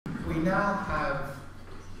We now have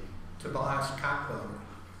Tobias Capwell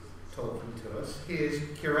talking to us. He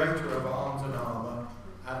is Curator of Arms and Armour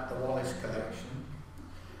at the Wallace Collection,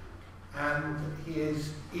 and he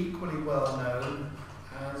is equally well known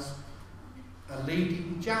as a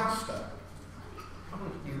leading jouster.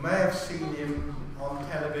 You may have seen him on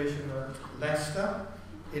television at Leicester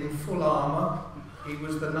in full armour. He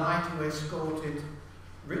was the knight who escorted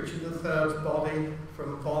Richard III's body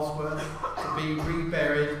from Bosworth to be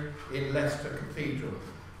reburied in Leicester Cathedral.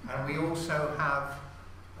 And we also have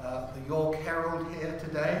the York Herald here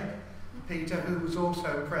today, Peter, who was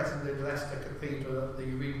also present in Leicester Cathedral at the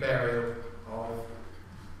reburial of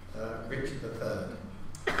Richard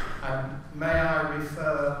III. And may I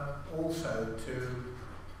refer also to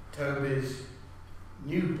Toby's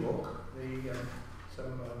new book,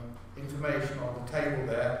 some information on the table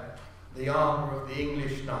there, The Armour of the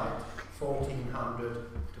English Knight, 1400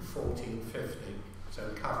 to 1450, so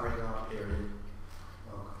covering our period.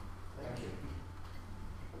 Welcome. Thank you.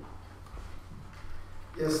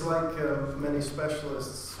 Yes, like many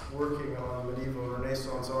specialists working on medieval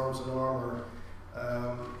Renaissance arms and armor,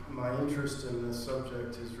 my interest in this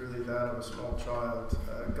subject is really that of a small child,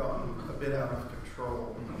 gotten a bit out of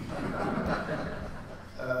control.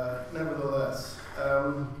 Nevertheless,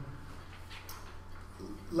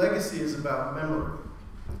 legacy is about memory,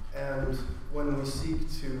 and when we seek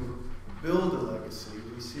to build a legacy,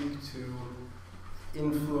 we seek to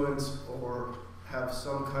influence or have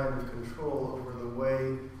some kind of control over the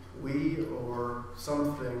way we or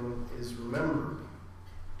something is remembered.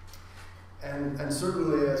 And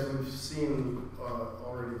certainly, as we've seen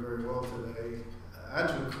already very well today,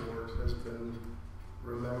 Agincourt has been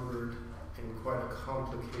remembered in quite a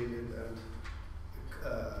complicated and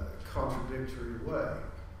contradictory way.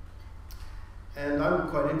 And I'm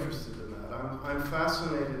quite interested in that. I'm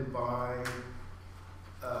fascinated by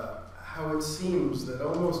how it seems that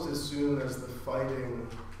almost as soon as the fighting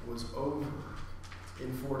was over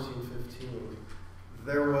in 1415,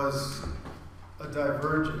 there was a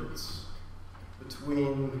divergence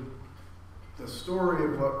between the story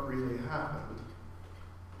of what really happened,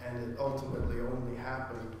 and it ultimately only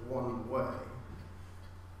happened one way,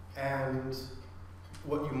 and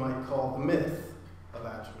what you might call the myth of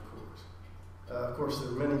Agincourt. Of course, there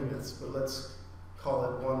are many myths, but let's call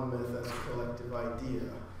it one myth as a collective idea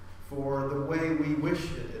for the way we wish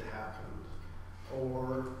it had happened,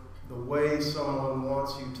 or the way someone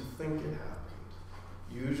wants you to think it happened,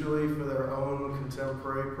 usually for their own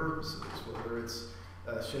contemporary purposes, whether it's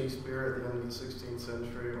Shakespeare at the end of the 16th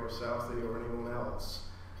century, or Southey, or anyone else.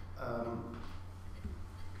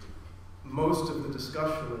 Most of the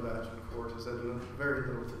discussion of Agincourt has had very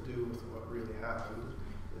little to do with what really happened,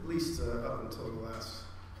 at least up until the last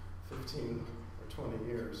 15 or 20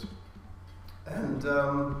 years. And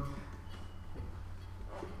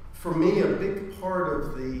for me, a big part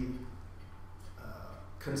of the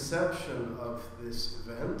conception of this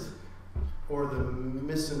event, or the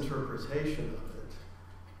misinterpretation of it,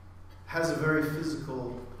 has a very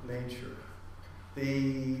physical nature.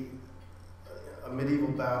 A medieval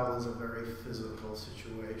battle is a very physical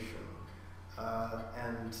situation,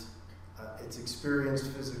 and it's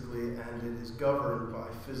experienced physically, and it is governed by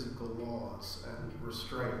physical laws and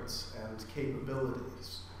restraints and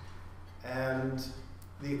capabilities. And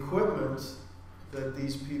the equipment that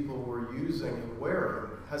these people were using and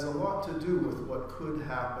wearing has a lot to do with what could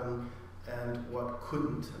happen and what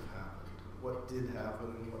couldn't have happened, what did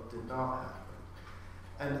happen and what did not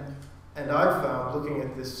happen. And I've found, looking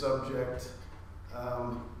at this subject,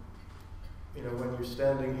 when you're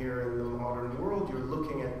standing here in the modern world, you're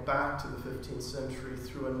looking back to the 15th century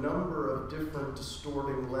through a number of different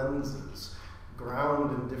distorting lenses,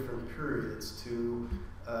 ground in different periods to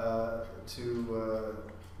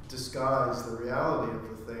disguise the reality of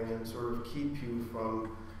the thing and sort of keep you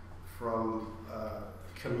from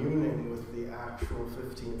communing with the actual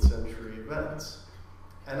 15th century events.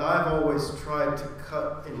 And I've always tried to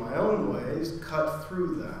cut, in my own ways, cut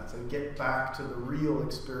through that and get back to the real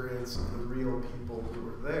experience of the real people who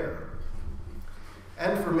were there.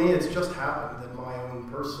 And for me, it's just happened that my own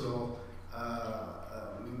personal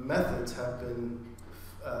methods have been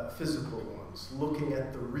physical ones, looking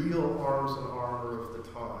at the real arms and armor of the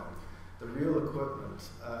time, the real equipment,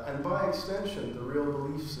 and by extension, the real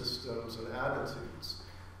belief systems and attitudes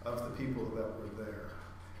of the people that were there.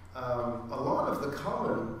 A lot of the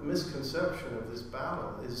common misconception of this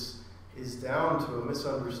battle is down to a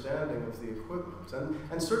misunderstanding of the equipment.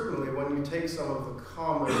 And certainly when you take some of the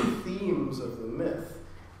common themes of the myth,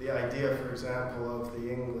 the idea, for example, of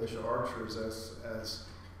the English archers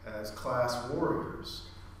as class warriors,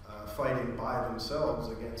 fighting by themselves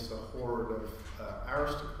against a horde of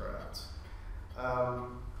aristocrats.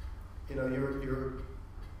 You know,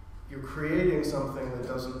 you're creating something that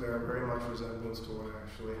doesn't bear very much resemblance to what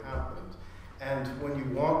actually happened. And when you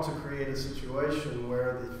want to create a situation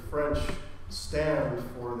where the French stand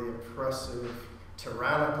for the oppressive,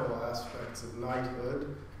 tyrannical aspects of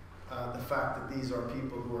knighthood, the fact that these are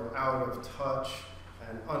people who are out of touch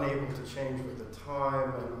and unable to change with the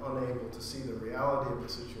time and unable to see the reality of the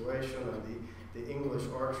situation, and the English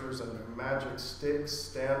archers and their magic sticks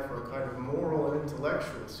stand for a kind of moral and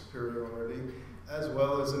intellectual superiority as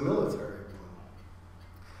well as a military one.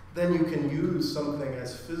 Then you can use something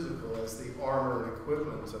as physical as the armor and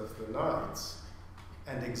equipment of the knights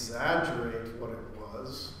and exaggerate what it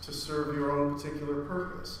was to serve your own particular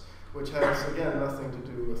purpose, which has, again, nothing to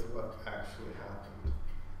do with what actually happened.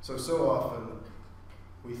 So often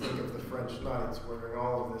we think of the French knights wearing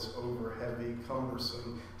all of this over-heavy,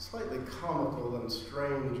 cumbersome, slightly comical and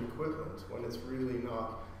strange equipment when it's really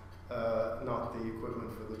not the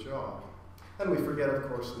equipment for the job. And we forget, of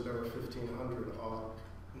course, that there were 1,500 odd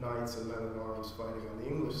knights and men-at-arms fighting on the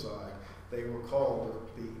English side. They were called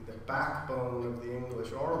the backbone of the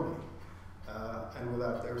English army, and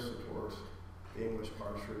without their support, the English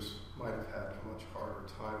archers might have had a much harder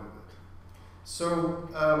time of it. So,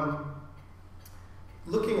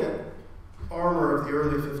 looking at armor of the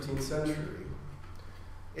early 15th century,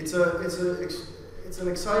 it's an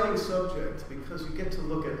exciting subject because you get to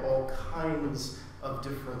look at all kinds of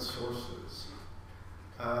different sources.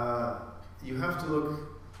 You have to look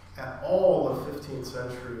at all of 15th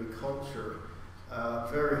century culture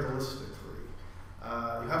very holistically.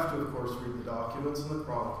 You have to, of course, read the documents and the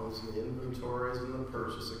chronicles and the inventories and the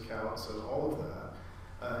purchase accounts and all of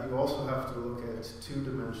that. You also have to look at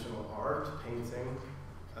two-dimensional art, painting,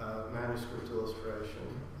 manuscript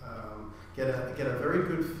illustration, get a very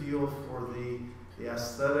good feel for the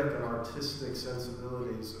aesthetic and artistic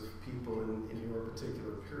sensibilities of people in your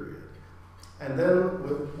particular period. And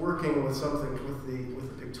then working with something with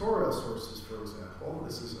the pictorial sources, for example,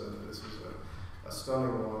 this is a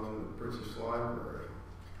stunning one in the British Library.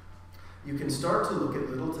 You can start to look at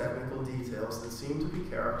little technical details that seem to be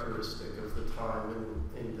characteristic of the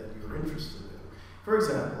time that you're interested in. For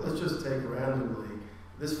example, let's just take randomly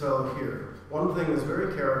this fellow here. One thing that's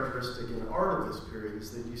very characteristic in art of this period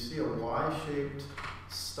is that you see a Y-shaped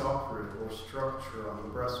stoppery or structure on the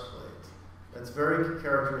breastplate. That's very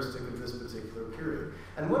characteristic of this particular period.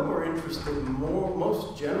 And when we're interested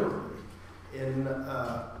most generally in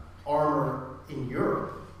armor in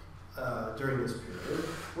Europe during this period,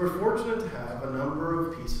 we're fortunate to have a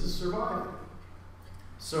number of pieces surviving.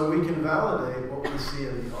 So we can validate what we see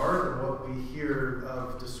in the art and what we hear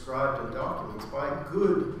of described in documents by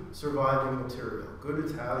good surviving material.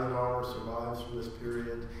 Good Italian armor survives from this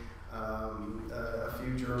period, a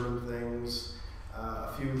few German things,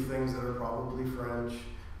 a few things that are probably French.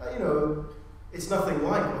 You know, it's nothing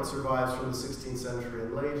like what survives from the 16th century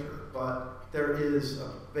and later, but there is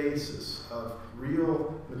a basis of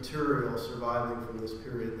real material surviving from this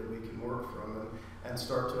period that we can work from and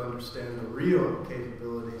start to understand the real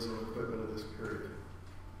capabilities and equipment of this period.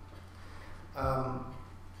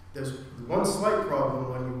 There's one slight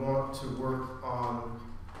problem when you want to work on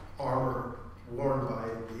armor worn by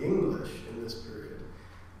the English in this period,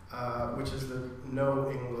 which is that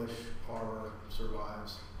no English armor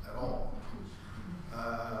survives at all,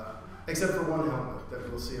 except for one helmet that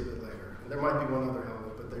we'll see a bit later. And there might be one other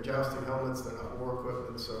helmet, but they're jousting helmets, they're not war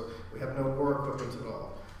equipment, so we have no war equipment at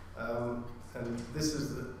all. And this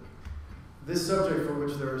subject for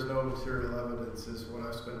which there is no material evidence is what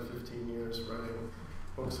I've spent 15 years writing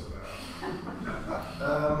books about.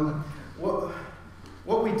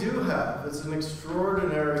 What we do have is an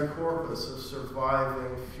extraordinary corpus of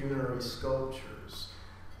surviving funerary sculptures,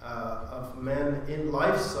 of men in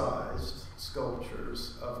life-sized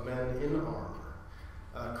sculptures of men in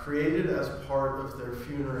armor, created as part of their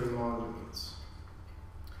funerary monuments.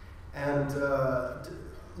 And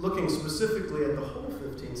looking specifically at the whole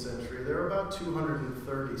 15th century, there are about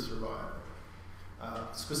 230 surviving,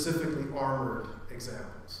 specifically armored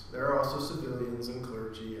examples. There are also civilians and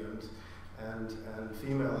clergy and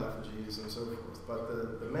female effigies and so forth,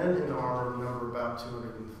 but the men in armor number about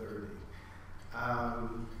 230.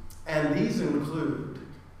 And these include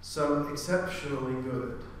some exceptionally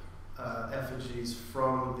good effigies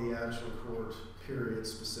from the Agincourt period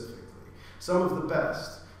specifically. Some of the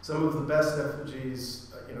best effigies,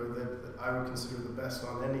 that I would consider the best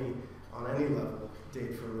on any level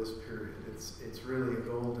date from this period. It's really a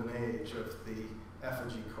golden age of the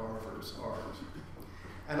effigy carver's art.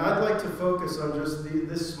 And I'd like to focus on just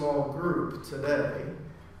this small group today,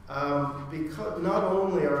 Because not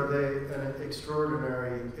only are they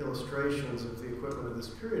extraordinary illustrations of the equipment of this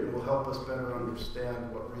period and will help us better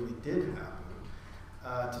understand what really did happen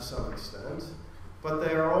to some extent, but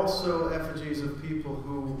they are also effigies of people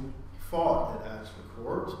who fought at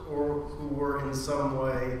Agincourt or who were in some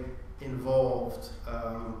way involved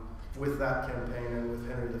with that campaign and with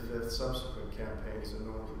Henry V's subsequent campaigns in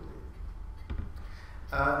Normandy.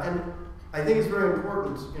 And I think it's very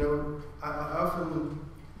important, you know, I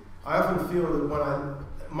often feel that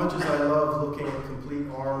much as I love looking at complete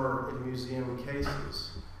armor in museum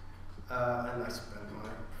cases, and I spend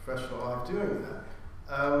my professional life doing that,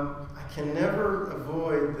 I can never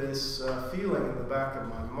avoid this feeling in the back of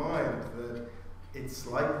my mind that it's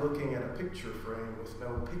like looking at a picture frame with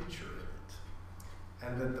no picture in it,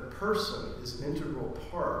 and that the person is an integral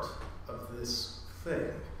part of this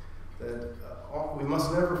thing. That we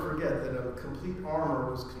must never forget that a complete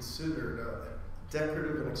armor was considered a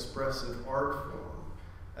decorative and expressive art form,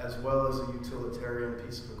 as well as a utilitarian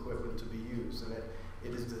piece of equipment to be used. And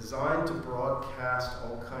it is designed to broadcast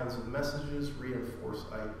all kinds of messages, reinforce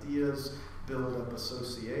ideas, build up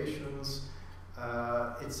associations.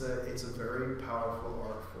 It's a very powerful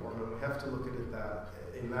art form, and we have to look at it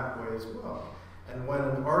in that way as well. And when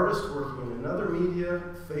an artist working in another media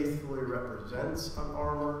faithfully represents an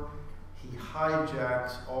armor, he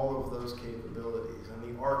hijacks all of those capabilities, and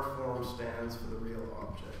the art form stands for the real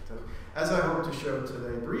object. And as I hope to show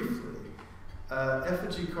today briefly,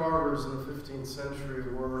 effigy carvers in the 15th century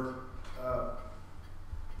were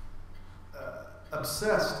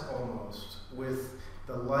obsessed almost with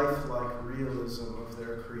the lifelike realism of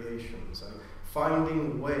their creations and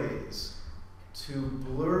finding ways to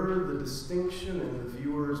blur the distinction in the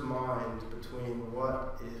viewer's mind between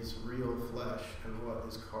what is real flesh and what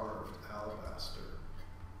is carved alabaster.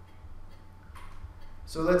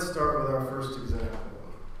 So let's start with our first example.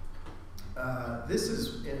 This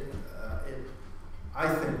is,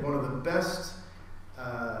 I think, one of the best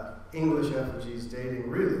English effigies dating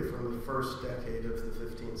really from the first decade of the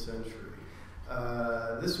 15th century.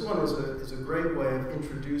 This one is a great way of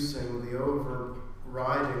introducing the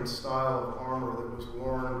overriding style of armor that was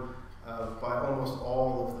worn by almost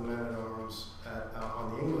all of the men-at-arms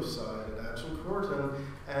on the English side at Agincourt,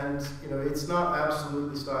 and you know, it's not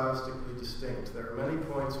absolutely stylistically distinct. There are many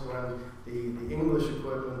points when the English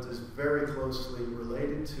equipment is very closely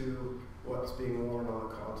related to what's being worn on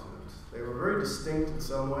the continent. They were very distinct in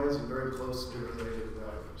some ways and very closely related in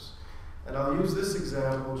others. And I'll use this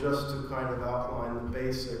example just to kind of outline the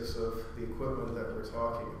basics of the equipment that we're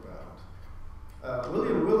talking about.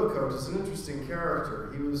 William Willicote is an interesting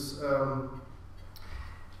character. He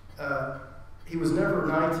was never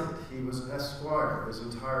knighted. He was an esquire his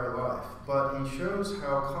entire life, but he shows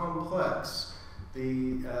how complex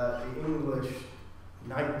the English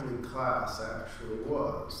knightly class actually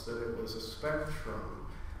was, that it was a spectrum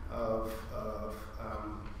of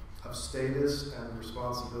status and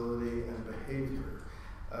responsibility and behavior.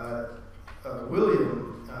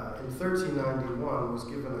 William, in 1391, was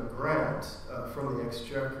given a grant from the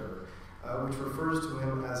Exchequer, which refers to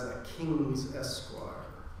him as a king's esquire.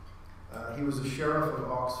 He was a sheriff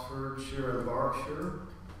of Oxfordshire and Berkshire,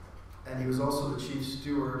 and he was also the chief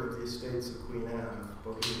steward of the estates of Queen Anne of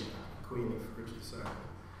Bohemia, Queen of Richard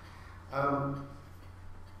II.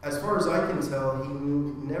 As far as I can tell, he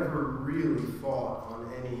never really fought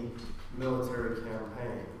on any military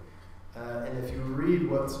campaign. And if you read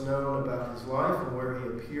what's known about his life and where he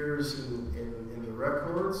appears in the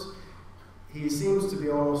records, he seems to be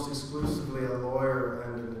almost exclusively a lawyer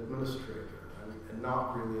and an administrator, and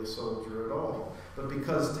not really a soldier at all. But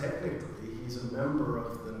because technically he's a member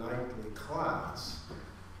of the knightly class,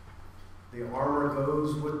 the armor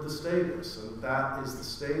goes with the status, and that is the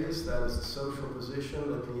status, that is the social position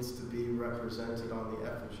that needs to be represented on the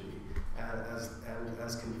effigy, and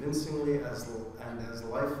as convincingly in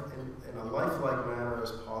a lifelike manner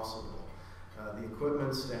as possible. The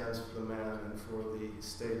equipment stands for the man and for the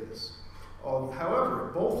status.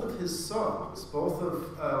 However, both of his sons, both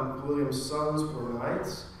of William's sons were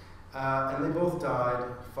knights, and they both died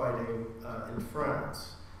fighting in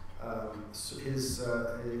France. His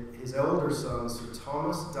elder son, Sir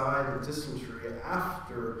Thomas, died of dysentery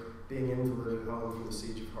after being invalided home from the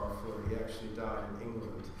siege of Harfleur. He actually died in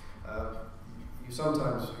England. You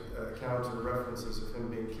sometimes encounter references of him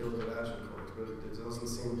being killed at Agincourt, but it doesn't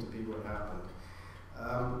seem to be what happened.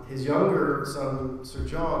 His younger son, Sir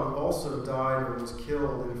John, also died or was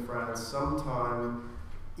killed in France sometime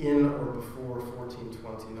in or before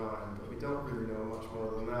 1429, but we don't really know much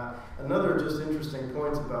more than that. Another just interesting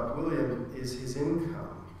point about William is his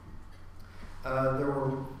income. There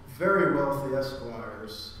were very wealthy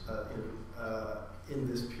esquires in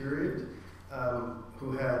this period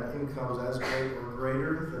who had incomes as great or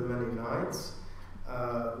greater than many knights.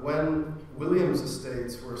 When William's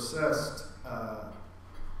estates were assessed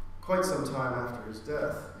quite some time after his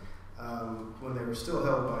death, when they were still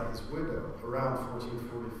held by his widow, around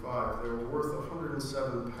 1445, they were worth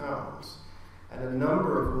 107 pounds. And a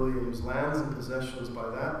number of William's lands and possessions by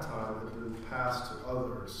that time had been passed to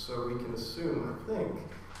others. So we can assume, I think,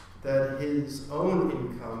 that his own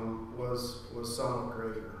income was somewhat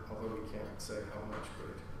greater, although we can't say how much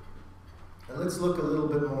greater. And let's look a little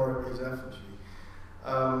bit more at his effigy.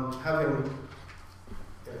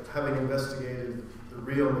 Having investigated the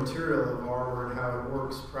real material of armor and how it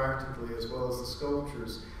works practically, as well as the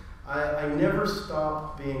sculptures, I never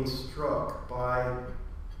stopped being struck by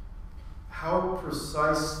how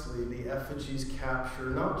precisely the effigies capture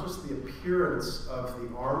not just the appearance of the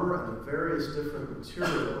armor and the various different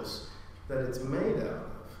materials that it's made out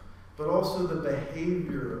of, but also the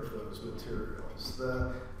behavior of those materials,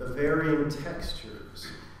 the varying textures.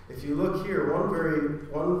 If you look here,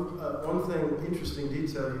 one thing, interesting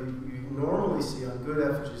detail you normally see on good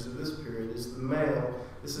effigies of this period is the mail.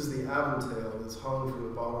 This is the aventail that's hung from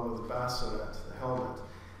the bottom of the bassinet, the helmet.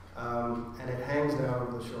 And it hangs down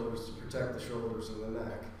over the shoulders to protect the shoulders and the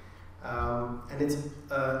neck. And it's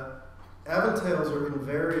aventails are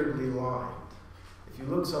invariably lined. If you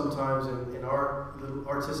look sometimes in our little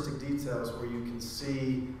artistic details where you can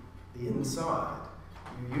see the inside,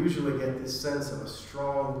 you usually get this sense of a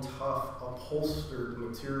strong, tough, upholstered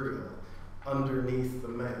material underneath the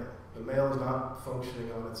mail. The mail is not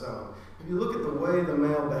functioning on its own. If you look at the way the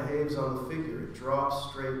mail behaves on the figure, it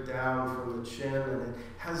drops straight down from the chin and it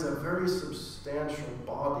has a very substantial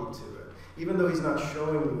body to it. Even though he's not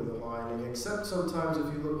showing you the lining, except sometimes if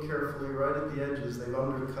you look carefully right at the edges, they've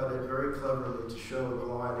undercut it very cleverly to show the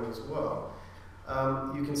lining as well.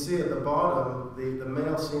 You can see at the bottom, the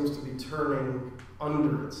mail seems to be turning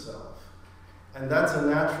under itself. And that's a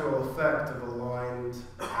natural effect of a lined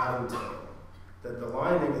aventail, that the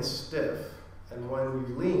lining is stiff, and when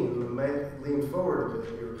you lean forward a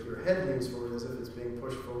bit, your head leans forward as if it's being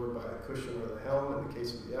pushed forward by a cushion or the helm in the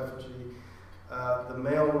case of the effigy. The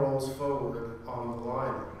mail rolls forward on the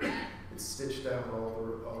lining. It's stitched down all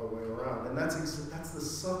the way around. And that's the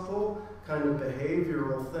subtle kind of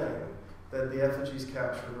behavioral thing that the effigies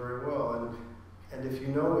capture very well. And if you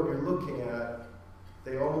know what you're looking at,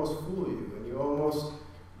 they almost fool you, and your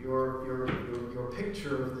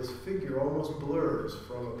picture of this figure almost blurs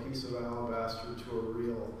from a piece of alabaster to a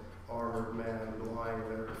real armored man lying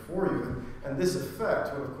there before you. And this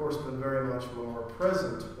effect would, of course, have been very much more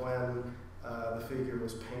present when the figure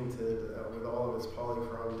was painted with all of its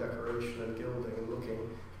polychrome decoration and gilding and looking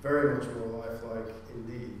very much more lifelike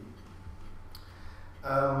indeed.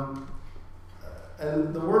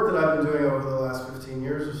 And the work that I've been doing over the last 15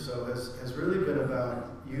 years or so has really been about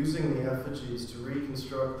using the effigies to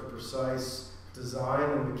reconstruct the precise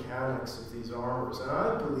design and mechanics of these armors. And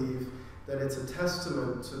I believe that it's a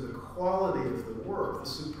testament to the quality of the work, the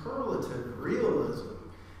superlative realism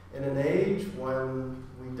in an age when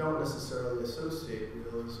we don't necessarily associate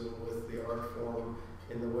realism with the art form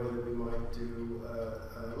in the way that we might do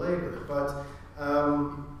later. But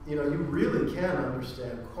you really can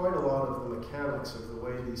understand quite a lot of the mechanics of the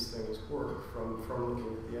way these things work from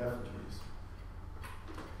looking at the effigies.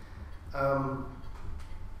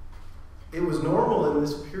 It was normal in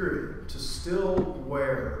this period to still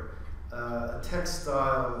wear a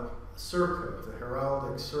textile surcoat, the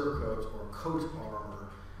heraldic surcoat or coat armor,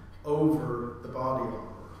 over the body armor.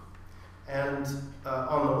 And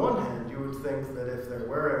on the one hand, you would think that if they're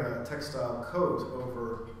wearing a textile coat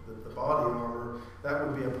over the body armor, that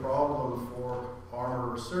would be a problem for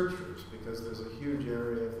armor researchers, because there's a huge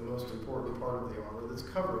area of the most important part of the armor that's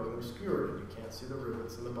covered and obscured, and you can't see the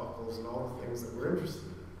rivets and the buckles and all the things that we're interested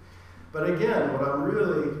in. But again, what I'm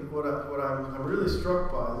really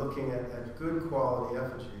struck by looking at good quality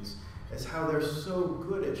effigies is how they're so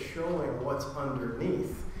good at showing what's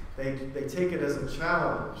underneath. They take it as a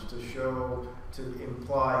challenge to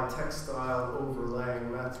imply textile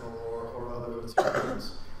overlaying metal or other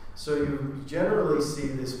materials. So you generally see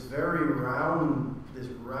this very round,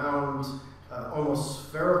 almost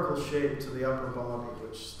spherical shape to the upper body,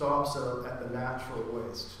 which stops at the natural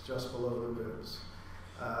waist, just below the ribs.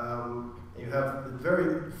 You have a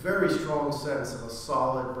very, very strong sense of a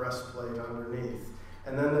solid breastplate underneath.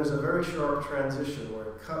 And then there's a very sharp transition where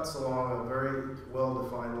it cuts along a very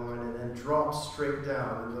well-defined line and then drops straight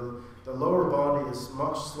down. And the lower body is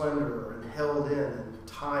much slenderer and held in and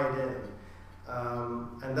tied in.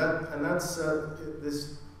 And that's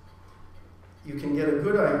this. you can get a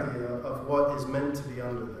good idea of what is meant to be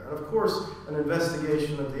under there. And of course, an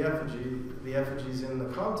investigation of the effigies in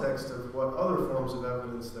the context of what other forms of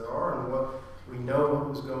evidence there are and what we know what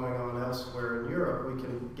was going on elsewhere in Europe, we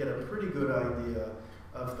can get a pretty good idea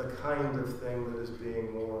of the kind of thing that is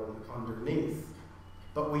being worn underneath.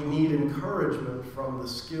 But we need encouragement from the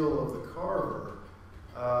skill of the carver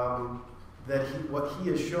that what he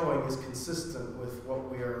is showing is consistent with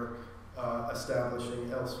what we are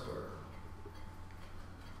establishing elsewhere.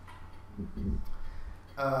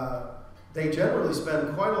 They generally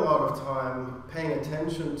spend quite a lot of time paying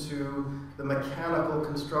attention to the mechanical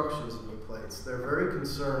constructions of the plates. They're very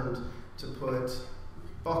concerned to put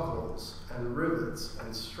buckles and rivets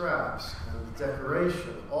and straps and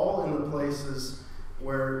decoration all in the places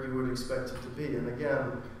where you would expect it to be. And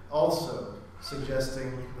again, also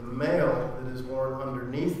suggesting the mail that is worn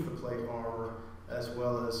underneath the plate armor as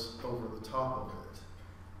well as over the top of it.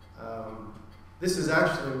 This is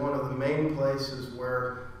actually one of the main places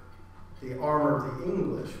where the armor of the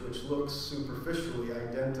English, which looks superficially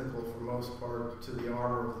identical for most part to the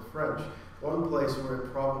armor of the French, one place where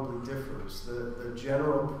it probably differs, the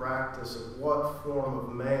general practice of what form of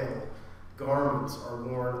mail garments are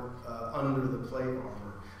worn under the plate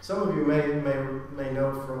armor. Some of you may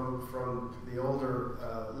know from the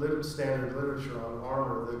older standard literature on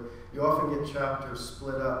armor that you often get chapters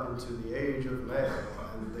split up into the age of mail,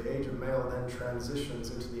 and the age of mail then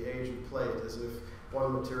transitions into the age of plate, as if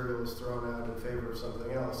one material is thrown out in favor of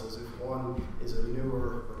something else, as if one is a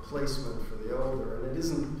newer replacement for the older, and it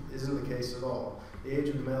isn't the case at all. The age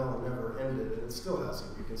of mail never ended, and it still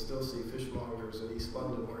hasn't. You can still see fishmongers in East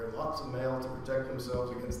London wearing lots of mail to protect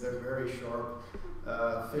themselves against their very sharp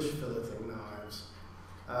fish filleting knives.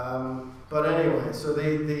 But anyway, so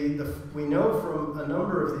we know from a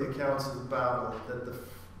number of the accounts of the battle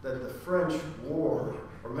that the French wore,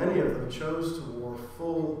 or many of them chose to wear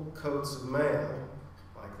full coats of mail,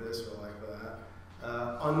 like this or like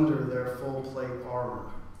that, under their full plate armor.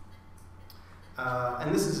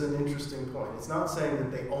 And this is an interesting point. It's not saying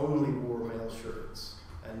that they only wore mail shirts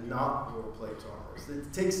and not wore plate armors.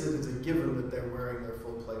 It takes it as a given that they're wearing their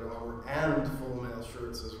full plate armor and full mail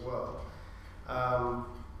shirts as well.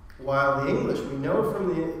 While the English, we know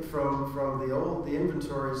from the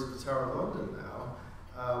inventories of the Tower of London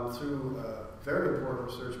now, through very important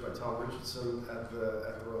research by Tom Richardson at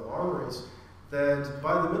the Royal Armouries, that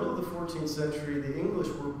by the middle of the 14th century, the English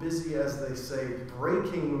were busy, as they say,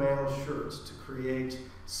 breaking mail shirts to create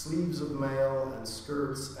sleeves of mail and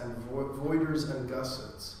skirts and voiders and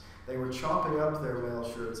gussets. They were chopping up their mail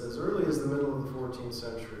shirts as early as the middle of the 14th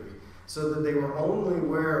century, so that they were only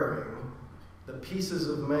wearing the pieces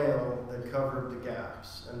of mail that covered the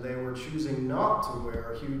gaps, and they were choosing not to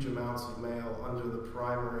wear huge amounts of mail under the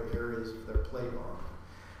primary areas of their plate armor.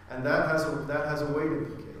 And that has a weight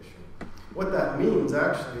implication. What that means,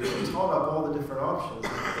 actually, is we taught up all the different options.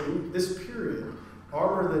 In this period,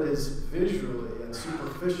 armor that is visually and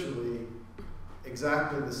superficially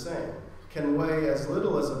exactly the same can weigh as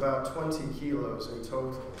little as about 20 kilos in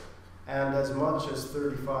total, and as much as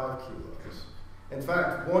 35 kilos. In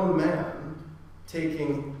fact, one man,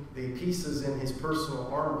 taking the pieces in his personal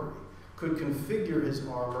armory, could configure his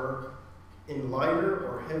armor in lighter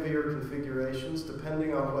or heavier configurations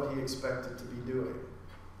depending on what he expected to be doing.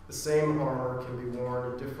 The same armor can be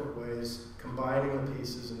worn in different ways, combining the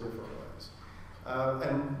pieces in different ways.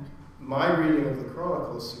 And my reading of the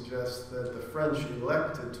Chronicles suggests that the French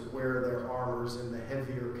elected to wear their armors in the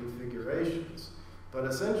heavier configurations, but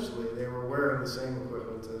essentially they were wearing the same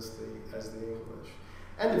equipment as the English.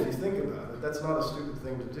 And if you think about it, that's not a stupid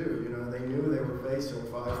thing to do. You know, they knew they were facing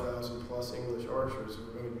 5,000 plus English archers who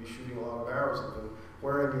were going to be shooting a lot of arrows at them.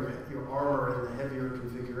 Wearing your armor in the heavier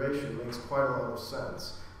configuration makes quite a lot of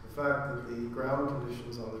sense. The fact that the ground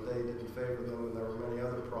conditions on the day didn't favor them, and there were many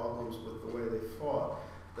other problems with the way they fought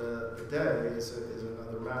the day is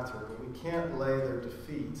another matter. But we can't lay their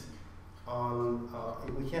defeat on,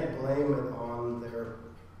 we can't blame it on their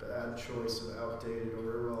bad choice of outdated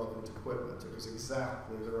or irrelevant equipment. It was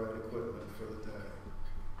exactly the right equipment for the day.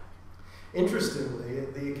 Interestingly,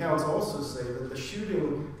 the accounts also say that the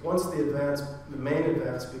shooting, once the main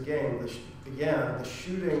advance began, the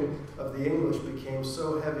shooting of the English became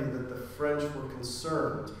so heavy that the French were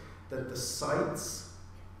concerned that the sights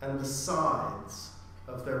and the sides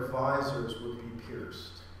of their visors would be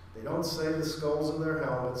pierced. They don't say the skulls of their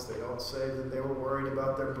helmets. They don't say that they were worried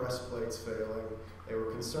about their breastplates failing. They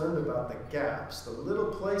were concerned about the gaps, the little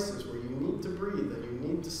places where you need to breathe and you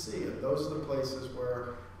need to see. And those are the places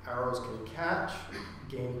where arrows can catch,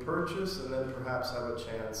 gain purchase, and then perhaps have a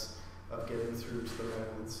chance of getting through to the man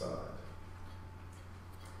inside.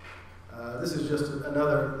 This is just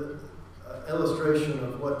another illustration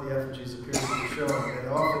of what the effigies appear to be showing. They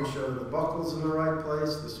often show the buckles in the right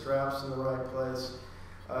place, the straps in the right place.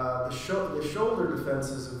 The shoulder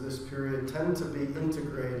defenses of this period tend to be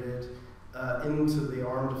integrated into the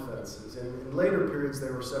arm defenses. In later periods, they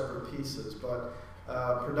were separate pieces, but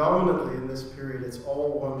predominantly in this period, it's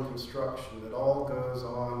all one construction. It all goes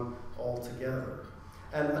on all together.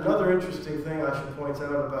 And another interesting thing I should point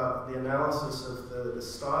out about the analysis of the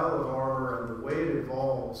style of armor and the way it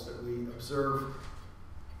evolves that we observe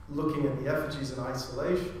looking at the effigies in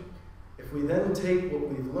isolation, if we then take what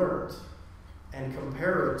we've learned and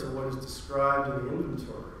compare it to what is described in the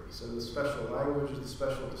inventories and the special language, the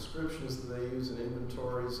special descriptions that they use in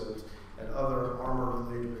inventories and other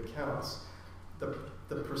armor-related accounts,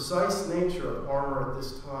 the precise nature of armor at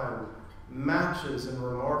this time matches in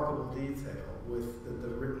remarkable detail with the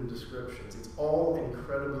written descriptions. It's all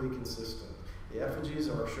incredibly consistent. The effigies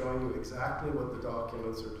are showing you exactly what the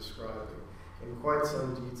documents are describing in quite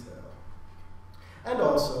some detail. And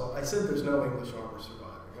also, I said there's no English armor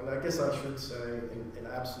surviving, and I guess I should say in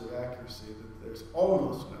absolute accuracy that there's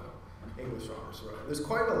almost no English armor surviving. There's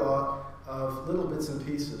quite a lot of little bits and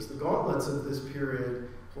pieces. The gauntlets of this period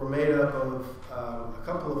were made up of a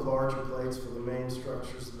couple of larger plates for the main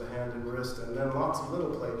structures of the hand and wrist, and then lots of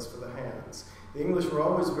little plates for the hands. The English were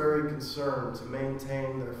always very concerned to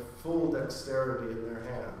maintain their full dexterity in their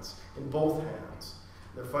hands, in both hands.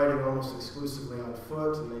 They're fighting almost exclusively on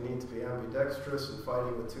foot, and they need to be ambidextrous and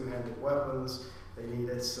fighting with two-handed weapons. They need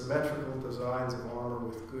symmetrical designs of armor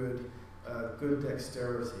with good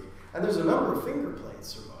dexterity. And there's a number of finger plates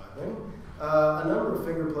surviving. A number of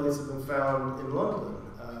finger plates have been found in London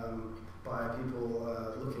by people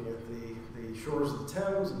looking at the shores of the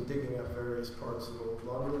Thames and digging up various parts of old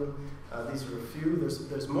London. These are a few.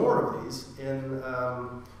 There's more of these in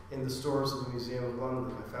the stores of the Museum of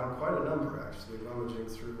London. I found quite a number, actually, rummaging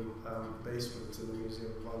through the basement in the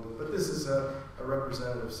Museum of London. But this is a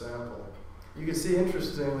representative sample. You can see,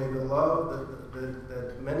 interestingly,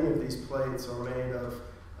 that many of these plates are made of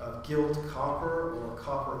gilt copper or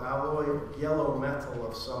copper alloy or yellow metal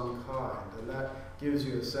of some kind. And that gives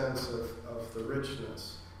you a sense of the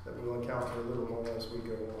richness that we'll encounter a little more as we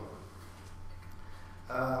go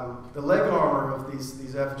on. The leg armor of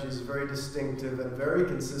these effigies is very distinctive and very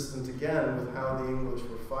consistent, again, with how the English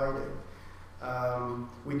were fighting.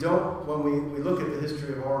 When we look at the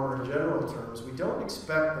history of armor in general terms, we don't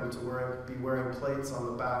expect them to be wearing plates on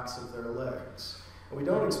the backs of their legs. And we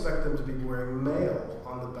don't expect them to be wearing mail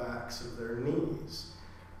on the backs of their knees.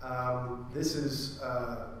 But this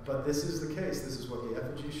is the case. This is what the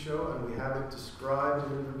effigies show, and we have it described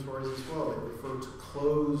in inventories as well. They refer to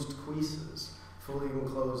closed cuisses, fully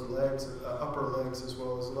enclosed legs, upper legs as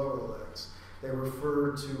well as lower legs. They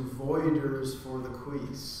refer to voiders for the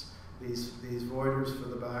cuisse, these voiders for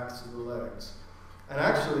the backs of the legs. And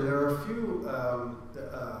actually, there are a few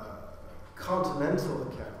continental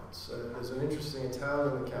accounts. There's an interesting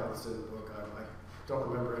Italian account that's in the book. I don't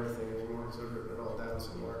remember anything anymore because I've written it all down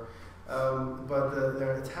somewhere. But there's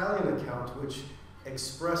an Italian account which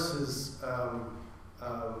expresses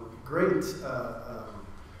great,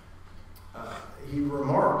 he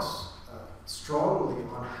remarks strongly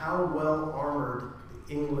on how well armored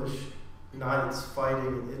the English knights fighting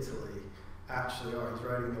in Italy actually are. He's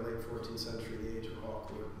writing in the late 14th century, the age of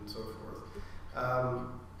Hawkwood and so forth.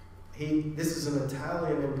 This is an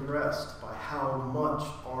Italian impressed by how much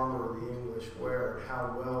armor the English wear and how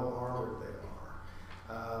well armored they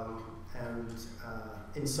are.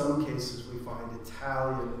 In some cases, we find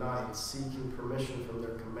Italian knights seeking permission from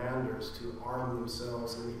their commanders to arm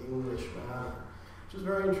themselves in the English manner, which is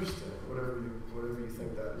very interesting, whatever you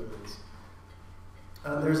think that means.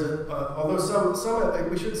 Although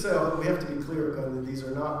we should say, we have to be clear that these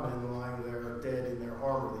are not men lying there dead in their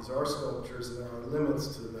armor. These are sculptures, and there are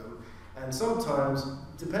limits to them. And sometimes,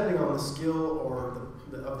 depending on the skill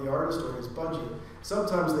of the artist or his budget,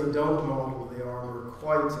 sometimes they don't model the armor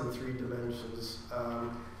quite in 3 dimensions,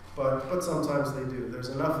 but sometimes they do. There's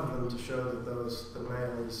enough of them to show that the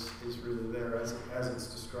mail is really there as it's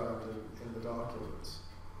described in the documents.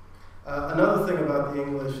 Another thing about the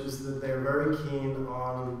English is that they're very keen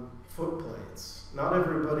on foot plates. Not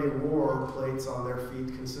everybody wore plates on their feet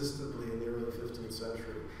consistently in the early 15th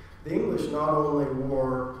century. The English not only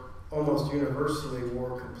almost universally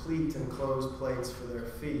wore complete enclosed plates for their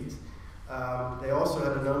feet, they also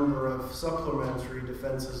had a number of supplementary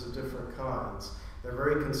defenses of different kinds. They're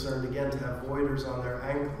very concerned, again, to have voiders on their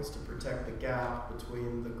ankles to protect the gap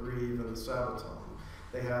between the greave and the saboton.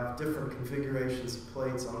 They have different configurations of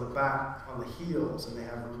plates on the back, on the heels, and they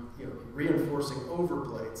have reinforcing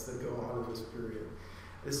overplates that go on in this period.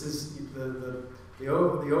 This is the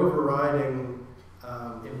overriding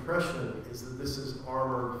impression is that this is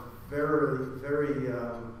armor very, very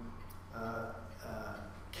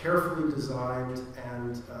carefully designed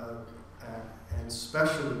and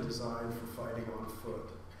specially designed for fighting on foot.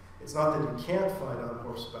 It's not that you can't fight on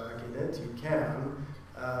horseback in it, you can,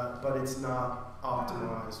 but it's not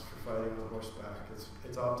optimized for fighting on horseback.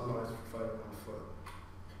 It's optimized for fighting on foot.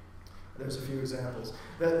 There's a few examples.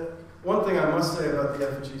 One thing I must say about the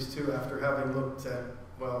effigies too, after having looked at,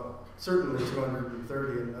 well, certainly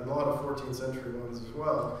 230 and a lot of 14th century ones as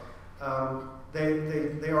well,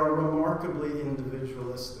 they are remarkably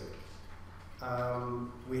individualistic.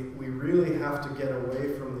 We really have to get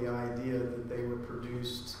away from the idea that they were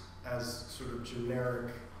produced as sort of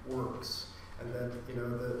generic works, and that, you know,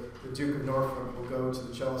 the Duke of Norfolk will go to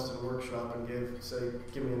the Chellaston workshop and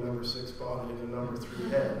give me a number 6 body and a number 3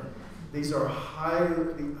 head. These are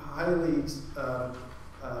highly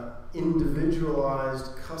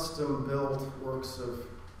individualized, custom-built works of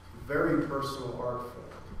very personal art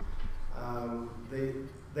form.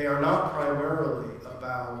 They are not primarily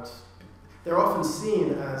about. They're often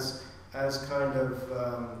seen as kind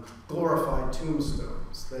of glorified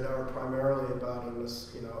tombstones that are primarily about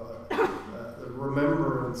the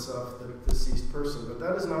remembrance of the deceased person. But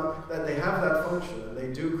that is not that they have that function, and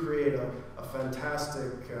they do create a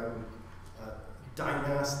fantastic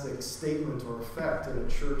dynastic statement or effect in a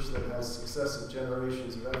church that has successive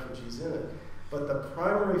generations of effigies in it. But the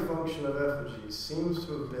primary function of effigies seems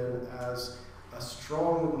to have been as a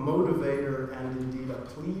strong motivator and indeed a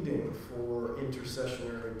pleading for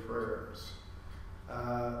intercessionary prayers.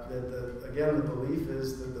 Again, the belief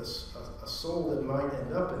is that a soul that might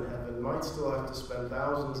end up in heaven might still have to spend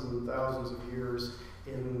thousands and thousands of years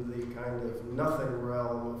in the kind of nothing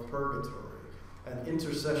realm of purgatory. And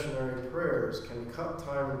intercessionary prayers can cut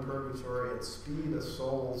time in purgatory and speed a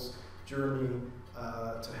soul's journey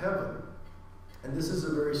to heaven. And this is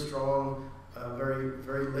a very strong, very,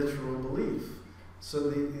 very literal belief. So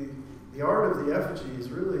the art of the effigy is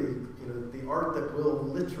really, the art that will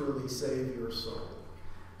literally save your soul.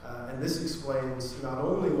 And this explains not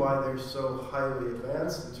only why they're so highly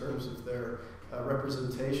advanced in terms of their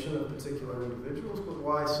representation of particular individuals, but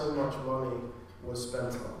why so much money was spent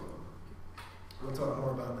on them. We'll talk more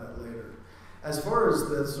about that later. As far as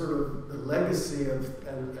the sort of the legacy of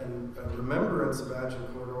and remembrance of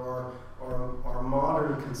Agincourt, or our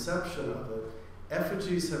modern conception of it,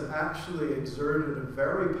 effigies have actually exerted a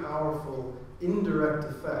very powerful indirect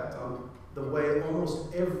effect on the way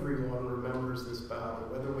almost everyone remembers this battle,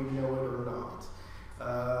 whether we know it or not.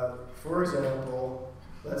 For example,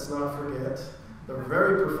 let's not forget the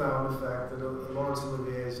very profound effect that Laurence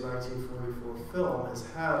Olivier's 1944 film has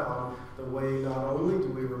had on the way not only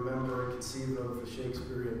do we remember and conceive of the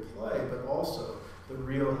Shakespearean play, but also the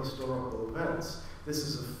real historical events. This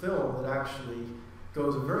is a film that actually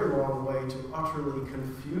goes a very long way to utterly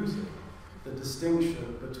confusing the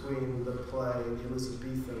distinction between the play, the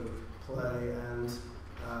Elizabethan play, and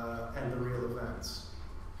the real events.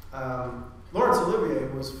 Laurence Olivier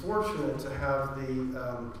was fortunate to have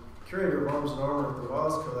the curator of Arms and Armour at the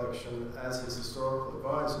Wallace Collection as his historical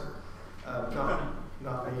advisor.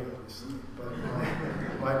 Not me, obviously, but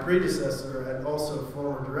my predecessor and also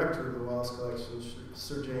former director of the Wallace Collection,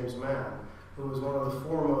 Sir James Mann, who was one of the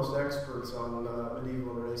foremost experts on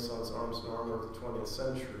medieval and Renaissance arms and armor of the 20th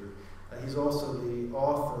century. He's also the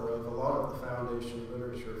author of a lot of the foundation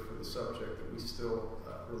literature for the subject that we still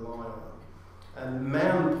rely on. And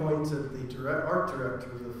Mann pointed the art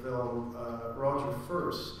director of the film, Roger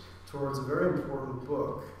First, towards a very important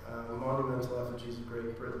book, Monumental Effigies of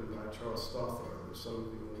Great Britain by Charles Stothard, which some of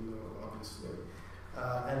you will know, obviously.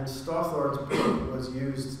 And Stothard's book was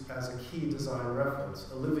used as a key design reference.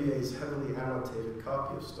 Olivier's heavily annotated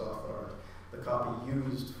copy of Stothard, the copy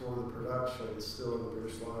used for the production, is still in the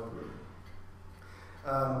British Library.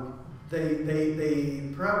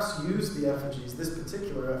 They perhaps used the effigies, this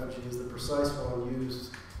particular effigy is the precise one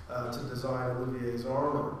used to design Olivier's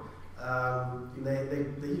armor.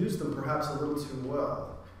 They used them perhaps a little too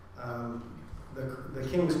well. The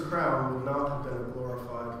king's crown would not have been a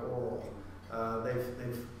glorified laurel.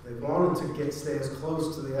 They've wanted to stay as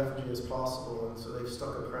close to the effigy as possible, and so they've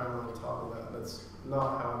stuck a crown on top of that. And that's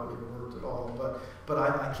not how it would have worked at all. But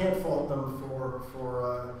I can't fault them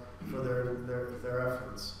for their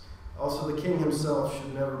efforts. Also, the king himself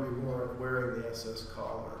should never be wearing the SS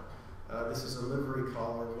collar. This is a livery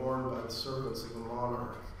collar worn by the servants of the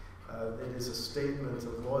monarch. It is a statement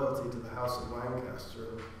of loyalty to the House of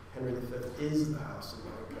Lancaster. Henry V is the House of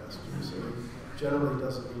Lancaster, so he generally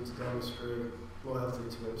doesn't need to demonstrate loyalty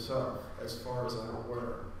to himself, as far as I'm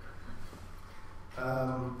aware.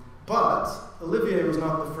 But Olivier was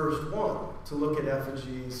not the first one to look at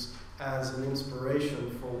effigies as an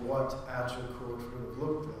inspiration for what Agincourt would have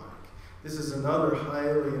looked like. This is another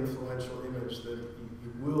highly influential image that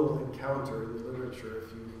you will encounter in the literature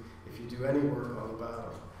if you do any work on the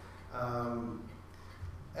battle.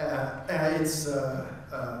 It's,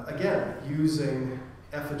 again, using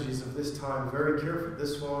effigies of this time very carefully.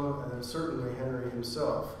 This one, and certainly Henry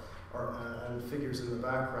himself, and the figures in the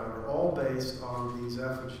background are all based on these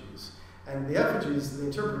effigies. And the effigies, the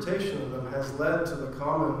interpretation of them has led to the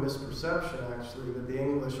common misperception, actually, that the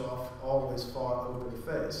English always fought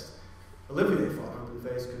open-faced. Olivier fought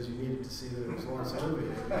open-faced because you needed to see that it was Laurence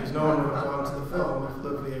Olivier, because no one would have gone to the film if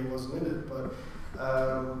Olivier wasn't in it.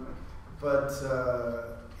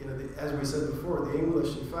 You know, as we said before, the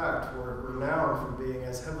English, in fact, were renowned for being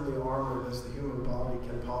as heavily armored as the human body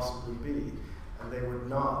can possibly be, and they would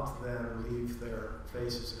not then leave their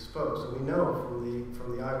faces exposed. And we know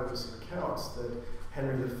from the eyewitness accounts that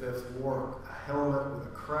Henry V wore a helmet with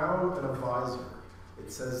a crown and a visor.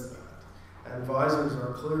 It says that. And visors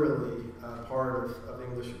are clearly part of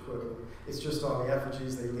English equipment. It's just on the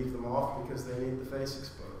effigies they leave them off because they need the face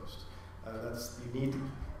exposed.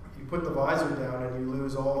 You put the visor down and you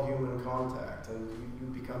lose all human contact, and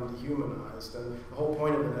you become dehumanized. And the whole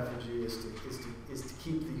point of an effigy is to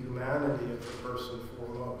keep the humanity of the person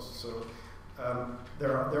foremost. So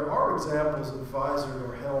there are examples of visored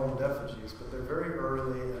or helmed effigies, but they're very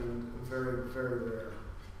early and very, very rare.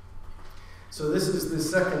 So this is the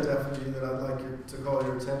second effigy that I'd like to call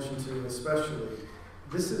your attention to especially.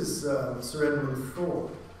 This is Sir Edmund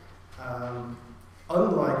Thorpe.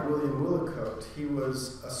 Unlike William Willicote, he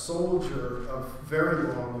was a soldier of very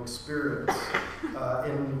long experience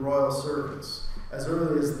in royal service. As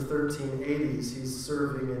early as the 1380s, he's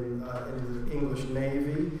serving in the English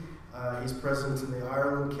Navy. He's present in the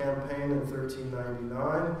Ireland campaign in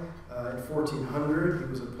 1399. In 1400, he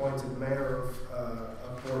was appointed mayor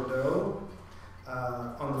of Bordeaux.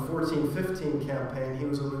 On the 1415 campaign, he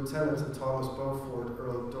was a lieutenant to Thomas Beaufort,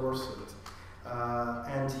 Earl of Dorset.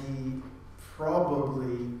 And he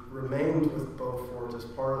probably remained with Beaufort as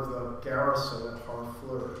part of the garrison at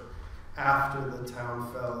Harfleur after the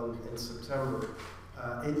town fell in September.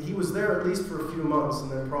 He was there at least for a few months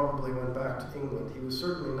and then probably went back to England. He was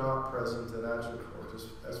certainly not present at Agincourt,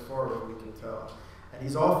 as far as we can tell. And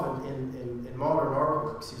he's often, in modern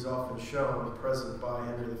artworks, he's often shown present by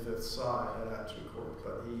Henry V's side at Agincourt,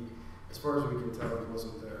 but he, as far as we can tell, he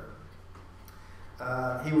wasn't there.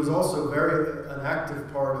 He was also an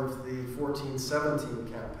active part of the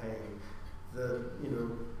 1417 campaign,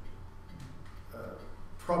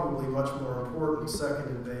 probably much more important second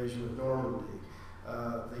invasion of Normandy,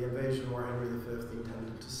 the invasion where Henry V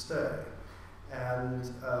intended to stay. And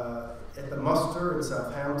at the muster in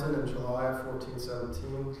Southampton in July of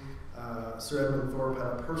 1417, Sir Edmund Thorpe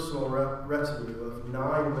had a personal retinue of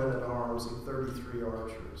 9 men-at-arms and 33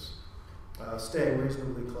 archers, staying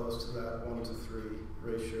reasonably close to that 1-to-3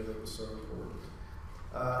 ratio that was so important.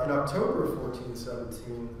 In October of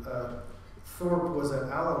 1417, Thorpe was at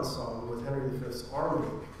Alençon with Henry V's army,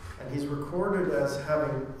 and he's recorded as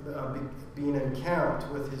having been encamped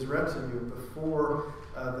with his retinue before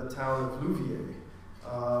the town of Louviers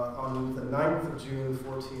on the 9th of June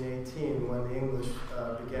 1418, when the English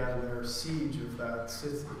began their siege of that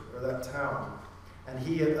city, or that town. And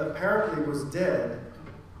he apparently was dead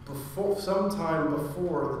sometime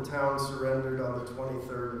before the town surrendered on the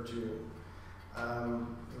 23rd of June.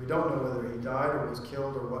 We don't know whether he died or was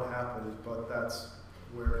killed or what happened, but that's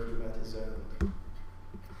where he met his end.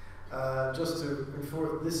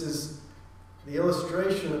 This is the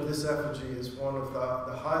illustration of this effigy is one of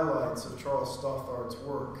the highlights of Charles Stothard's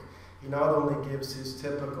work. He not only gives his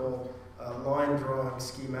typical line drawing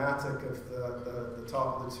schematic of the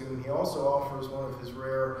top of the tomb, he also offers one of his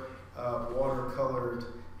rare watercolored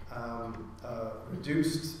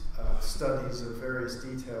reduced studies of various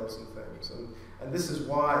details and things. And this is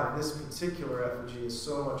why this particular effigy is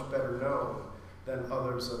so much better known than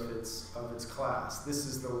others of its class. This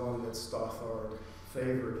is the one that Stothard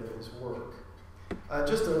favored in his work.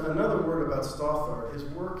 Just another word about Stothard. His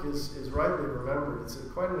work is rightly remembered. It's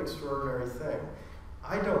quite an extraordinary thing.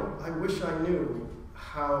 I wish I knew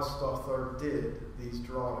how Stothard did these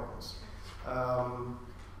drawings.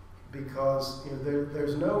 Because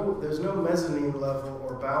there's no mezzanine level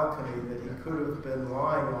or balcony that he could have been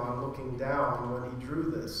lying on looking down when he drew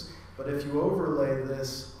this. But if you overlay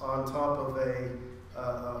this on top of a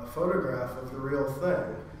photograph of the real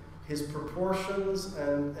thing, his proportions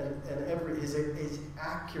and his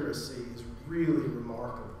accuracy is really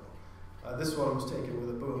remarkable. This one was taken with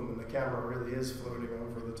a boom, and the camera really is floating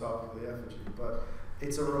over the top of the effigy, but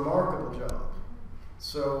it's a remarkable job.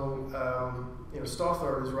 So,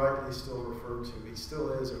 Stothard is rightly still referred to. He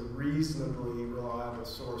still is a reasonably reliable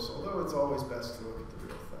source, although it's always best to look at the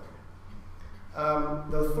real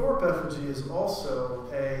thing. The Thorpe effigy is also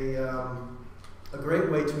a great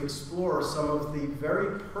way to explore some of the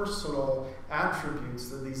very personal attributes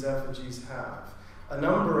that these effigies have. A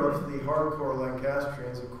number of the hardcore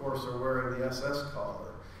Lancastrians, of course, are wearing the SS collar.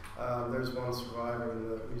 There's one surviving in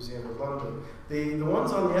the Museum of London. The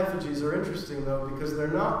ones on the effigies are interesting, though, because they're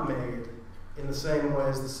not made in the same way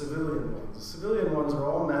as the civilian ones. The civilian ones are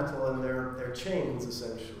all metal, and they're chains,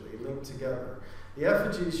 essentially, linked together. The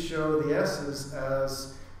effigies show the S's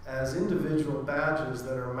as individual badges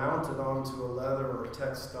that are mounted onto a leather or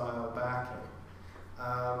textile backing.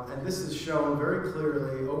 And this is shown very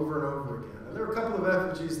clearly over and over again. And there are a couple of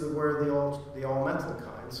effigies that wear the all-metal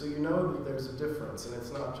kind, so you know that there's a difference, and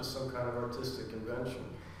it's not just some kind of artistic invention.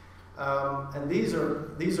 And these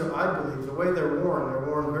are, I believe, the way they're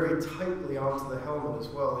worn very tightly onto the helmet as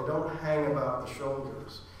well. They don't hang about the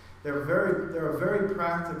shoulders. They're a very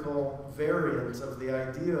practical variant of the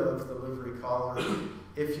idea of the livery collar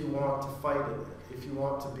if you want to fight in it, if you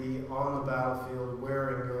want to be on the battlefield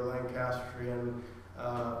wearing your Lancastrian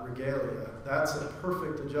regalia. That's a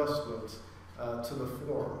perfect adjustment to the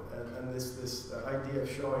form, and this idea of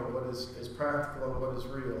showing what is practical and what is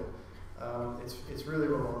real. It's really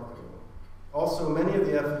remarkable. Also, many of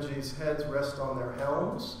the effigies' heads rest on their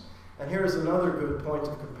helms, and here's another good point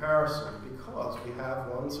of comparison, because we have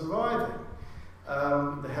one surviving.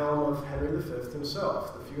 The helm of Henry V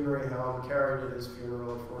himself, the funerary helm carried at his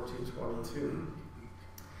funeral in 1422,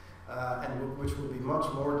 and which will be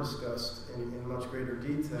much more discussed in much greater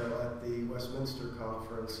detail at the Westminster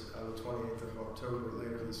Conference on the 28th of October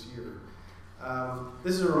later this year.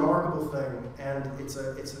 This is a remarkable thing, and it's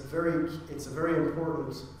a very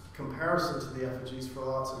important comparison to the effigies for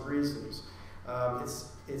lots of reasons.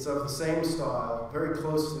 It's of the same style, very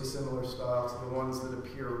closely similar style to the ones that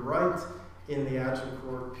appear right in the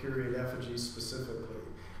Agincourt period effigies specifically.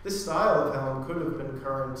 This style of helm could have been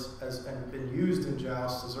current and been used in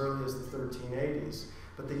jousts as early as the 1380s,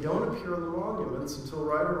 but they don't appear on the monuments until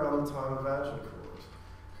right around the time of Agincourt,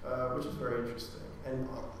 which is very interesting. And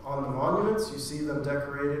on the monuments, you see them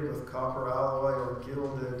decorated with copper alloy or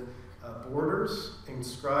gilded borders,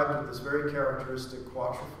 inscribed with this very characteristic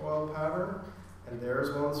quatrefoil pattern, and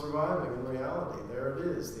there's one surviving in reality. There it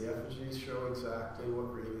is. The effigies show exactly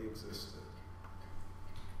what really existed.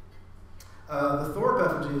 The Thorpe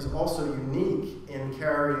effigy is also unique in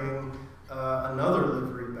carrying another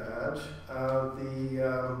livery badge,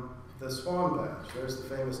 the swan badge. There's the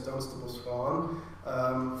famous Dunstable swan.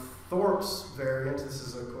 Thorpe's variant, this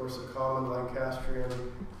is of course a common Lancastrian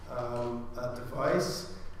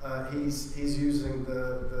device. He's using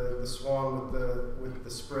the swan with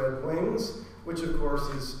the spread wings, which of course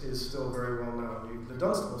is still very well known. The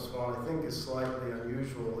Dunstable swan, I think, is slightly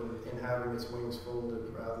unusual in having its wings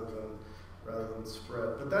folded rather than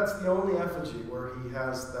spread. But that's the only effigy where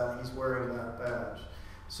he's wearing that badge.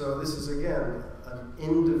 So this is again an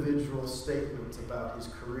individual statement about his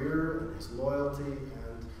career and his loyalty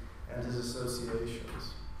and his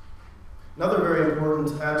associations. Another very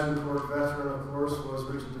important Agincourt veteran, of course, was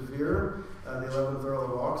Richard de Vere, the 11th Earl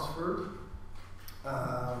of Oxford.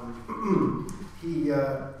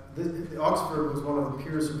 Oxford was one of the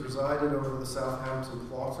peers who presided over the Southampton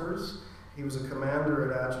plotters. He was a commander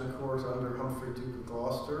at Agincourt under Humphrey, Duke of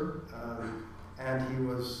Gloucester, and he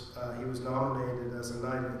was nominated as a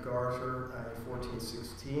Knight of the Garter in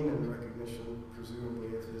 1416 in recognition,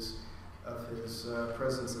 presumably, of his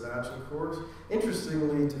presence at Agincourt.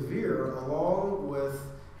 Interestingly, de Vere, along with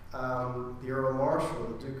the Earl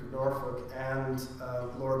Marshal, the Duke of Norfolk, and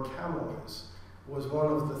Lord Capwell, was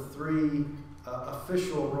one of the three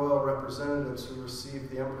official royal representatives who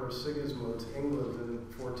received the Emperor Sigismund to England in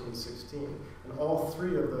 1416. And all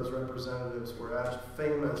three of those representatives were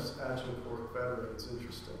famous Agincourt veterans,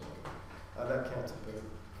 interestingly. That can't have been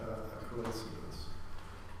a coincidence.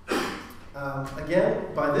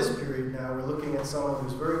 Again, by this period now, we're looking at someone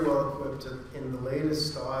who's very well equipped in the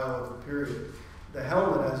latest style of the period. The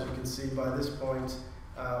helmet, as you can see by this point,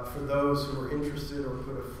 for those who were interested or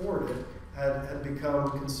could afford it, had become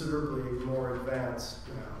considerably more advanced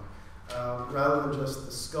now. Rather than just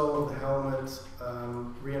the skull of the helmet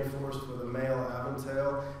reinforced with a mail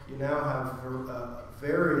aventail, you now have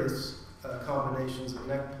various combinations of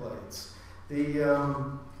neck plates.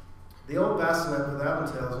 The old bassinet with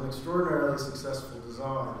aventail is an extraordinarily successful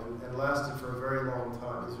design and lasted for a very long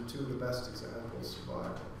time. These are two of the best examples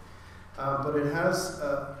surviving. But it has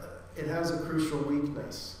it has a crucial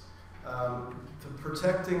weakness. The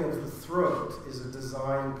protecting of the throat is a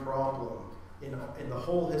design problem in the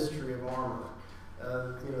whole history of armor.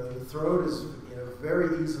 The throat is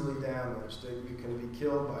very easily damaged. You can be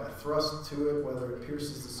killed by a thrust to it, whether it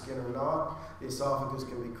pierces the skin or not. The esophagus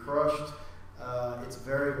can be crushed. It's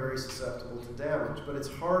very, very susceptible to damage. But it's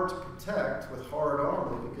hard to protect with hard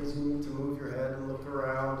armor because you need to move your head and look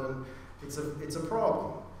around, and it's a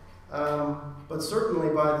problem. But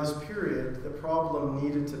certainly by this period, the problem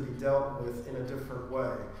needed to be dealt with in a different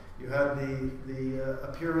way. You had the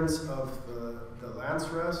appearance of the lance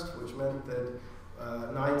rest, which meant that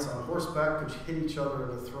knights on horseback could hit each other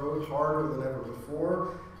in the throat harder than ever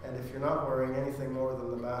before, and if you're not wearing anything more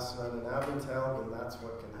than the bascinet and avental, then that's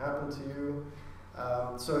what can happen to you.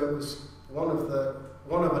 So it was one of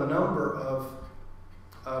a number of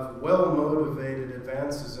well-motivated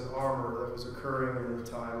advances in armor that was occurring in the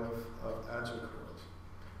time of Agincourt.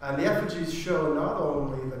 And the effigies show not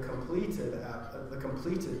only the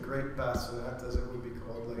completed great bassinet, as it would be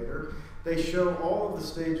called later, they show all of the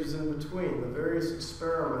stages in between, the various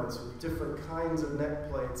experiments with different kinds of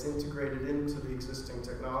neck plates integrated into the existing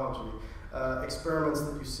technology, experiments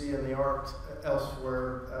that you see in the art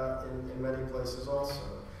elsewhere in many places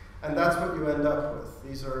also. And that's what you end up with.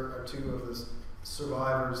 These are two of the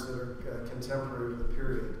survivors that are contemporary of the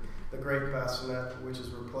period. The great bassinet, which has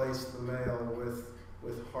replaced the mail with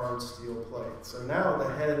hard steel plate. So now the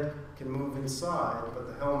head can move inside, but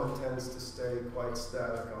the helmet tends to stay quite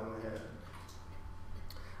static on the head.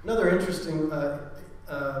 Another interesting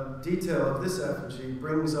detail of this effigy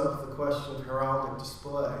brings up the question of heraldic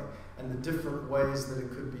display and the different ways that it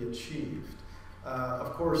could be achieved.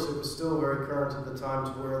 Of course, it was still very current at the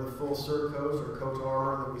time to wear the full surcoat or coat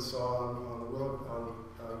armor that we saw on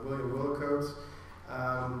William Willicoats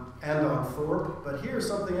and on Thorpe, but here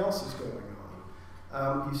something else is going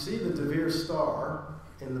on. You see the De Vere star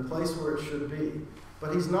in the place where it should be,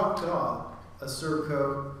 but he's not got a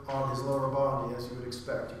surcoat on his lower body as you would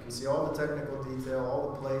expect. You can see all the technical detail,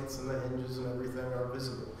 all the plates and the hinges and everything are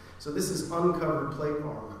visible. So this is uncovered plate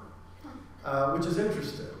armor, which is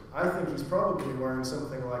interesting. I think he's probably wearing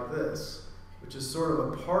something like this, which is sort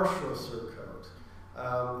of a partial surcoat.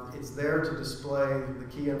 It's there to display the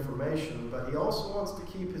key information, but he also wants to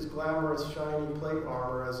keep his glamorous, shiny plate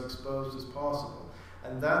armor as exposed as possible.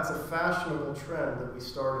 And that's a fashionable trend that we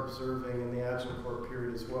start observing in the Agincourt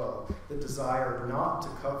period as well, the desire not to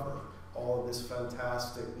cover all of this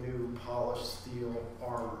fantastic new polished steel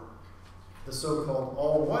armor. The so-called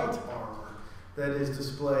all-white armor that is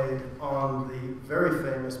displayed on the very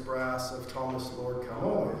famous brass of Thomas Lord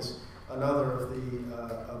Camoys, another of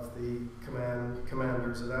the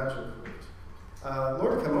commanders at Agincourt.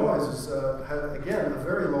 Lord Camoys had, again, a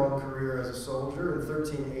very long career as a soldier. In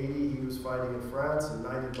 1380, he was fighting in France and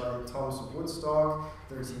knighted by Thomas of Woodstock.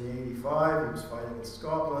 1385, he was fighting in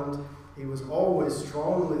Scotland. He was always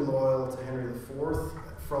strongly loyal to Henry IV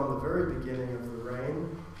from the very beginning of the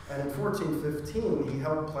reign. And in 1415, he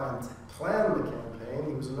helped plan the campaign.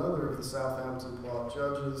 He was another of the Southampton plot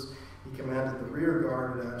judges. He commanded the rear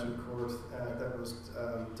guard at Agincourt that was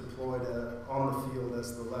deployed on the field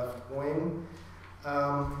as the left wing.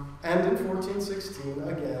 And in 1416,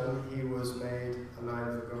 again, he was made a Knight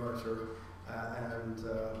of the Garter, and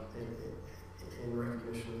in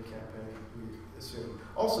recognition of the campaign, we assume.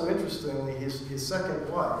 Also, interestingly, his second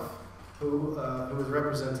wife, who is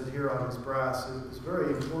represented here on his brass, is a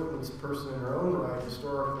very important person in her own right,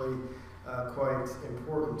 historically quite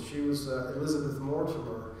important. She was Elizabeth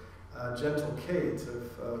Mortimer, Gentle Kate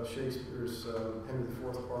of Shakespeare's Henry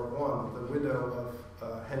IV, Part 1, the widow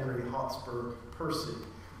of Henry Hotspur Percy.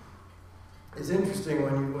 It's interesting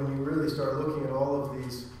when you really start looking at all of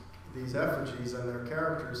these effigies and their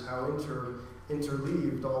characters, how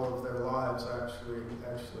interleaved all of their lives actually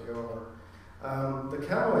are. The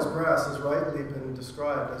Camoys brass has rightly been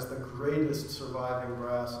described as the greatest surviving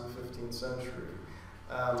brass in the 15th century.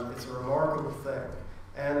 It's a remarkable thing.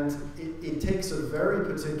 And it takes a very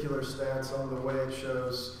particular stance on the way it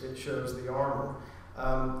shows the armor.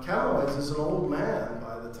 Camoys is an old man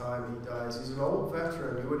by the time he dies. He's an old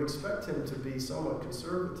veteran. You would expect him to be somewhat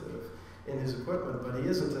conservative in his equipment, but he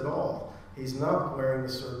isn't at all. He's not wearing the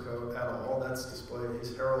surcoat at all. That's displayed.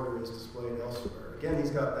 His heraldry is displayed elsewhere. Again,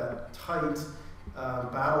 he's got that tight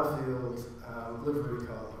battlefield livery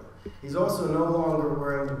collar. He's also no longer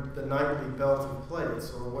wearing the knightly belt and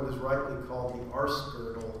plates, or what is rightly called the arse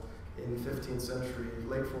girdle in 15th century,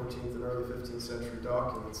 late 14th and early 15th century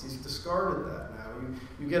documents. He's discarded that now.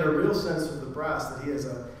 You get a real sense of the brass that he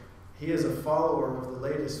is a follower of the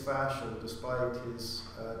latest fashion despite his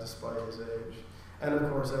age. And of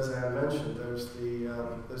course, as Anne mentioned, there's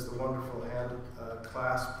the wonderful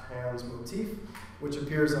clasped hands motif, which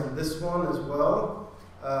appears on this one as well.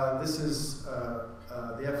 This is the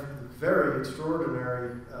very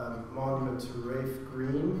extraordinary monument to Ralph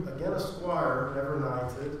Green, again a squire, never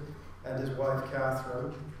knighted, and his wife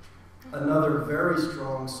Catherine. Another very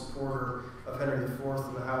strong supporter of Henry IV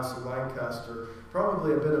in the House of Lancaster,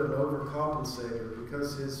 probably a bit of an overcompensator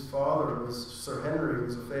because his father, Sir Henry,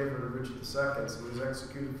 was a favorite of Richard II, so he was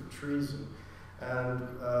executed for treason. And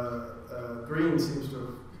Green seems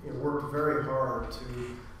to have worked very hard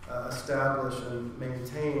to establish and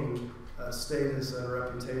maintain status and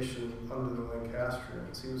reputation under the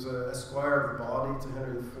Lancastrians. He was a squire of the body to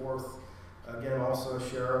Henry IV, again also a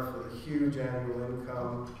sheriff with a huge annual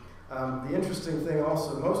income. The interesting thing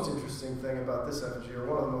also, most interesting thing about this effigy, or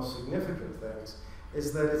one of the most significant things,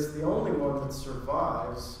 is that it's the only one that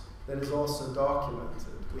survives that is also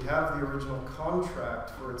documented. We have the original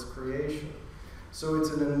contract for its creation. So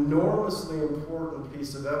it's an enormously important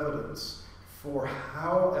piece of evidence for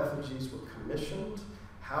how effigies were commissioned,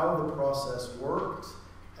 how the process worked,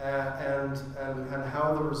 and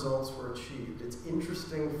how the results were achieved. It's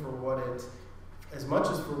interesting for what it, as much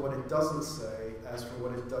as for what it doesn't say, as for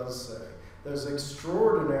what it does say. There's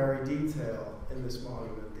extraordinary detail in this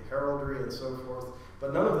monument, the heraldry and so forth,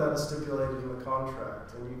 but none of that is stipulated in the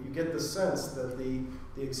contract. And you get the sense that the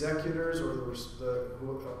executors or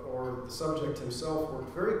the subject himself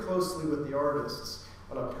worked very closely with the artists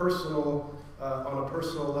on a personal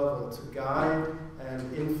level to guide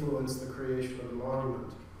and influence the creation of the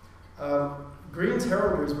monument. Green's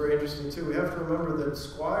heraldry is very interesting too. We have to remember that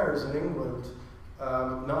squires in England,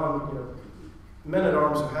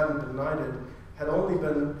 men-at-arms who hadn't been knighted, had only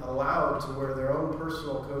been allowed to wear their own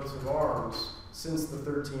personal coats of arms since the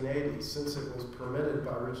 1380s, since it was permitted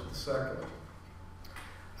by Richard II.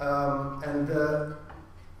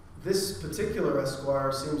 This particular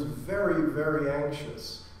esquire seems very, very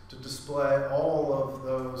anxious to display all of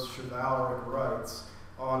those chivalric rights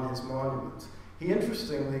on his monument. He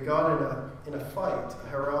interestingly got in a fight, a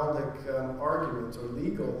heraldic argument or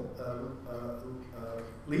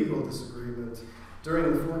legal disagreement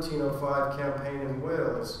during the 1405 campaign in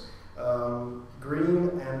Wales.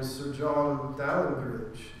 Green and Sir John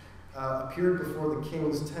Dallingridge appeared before the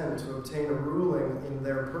King's tent to obtain a ruling in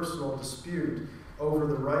their personal dispute over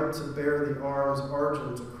the right to bear the arms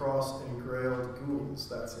argent across engrailed gules.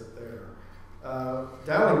 That's it there.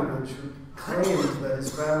 Dallingridge, who claimed that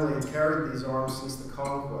his family had carried these arms since the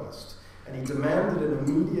conquest, and he demanded an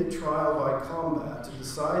immediate trial by combat to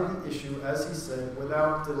decide the issue, as he said,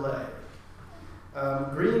 without delay.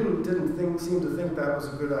 Green didn't seem to think that was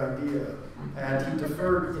a good idea, and he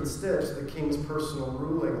deferred instead to the King's personal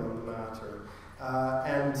ruling on the matter.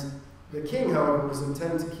 And the King, however, was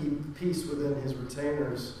intent to keep peace within his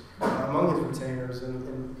retainers, among his retainers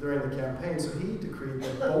during the campaign, so he decreed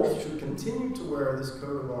that both should continue to wear this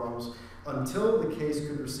coat of arms until the case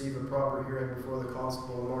could receive a proper hearing before the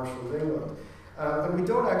Constable and Marshal of England. And we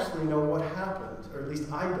don't actually know what happened, or at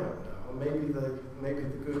least I don't know. Maybe the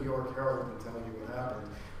good York Herald can tell you what happened.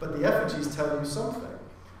 But the effigies tell you something.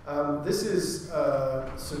 This is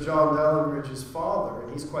Sir John Dallingridge's father,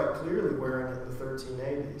 and he's quite clearly wearing it in the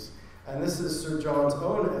 1380s. And this is Sir John's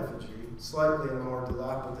own effigy, slightly in a more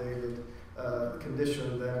dilapidated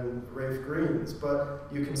condition than Ralph Green's. But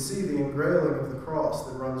you can see the engrailing of the cross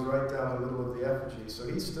that runs right down the middle of the effigy. So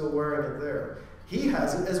he's still wearing it there. He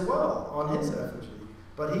has it as well on his effigy,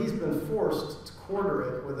 but he's been forced to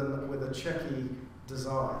quarter it with a checky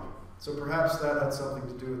design. So perhaps that had something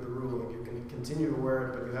to do with the ruling. You can continue to wear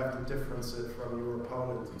it, but you have to difference it from your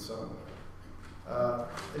opponent in some way.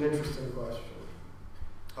 An interesting question.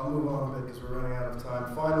 I'll move on a bit because we're running out of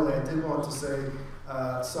time. Finally, I did want to say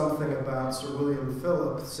something about Sir William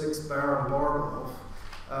Philip, 6th Baron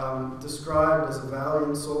Bardolph, described as a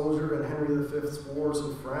valiant soldier in Henry V's wars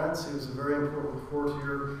in France. He was a very important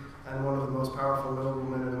courtier and one of the most powerful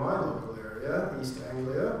noblemen in my local area, East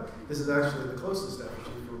Anglia. This is actually the closest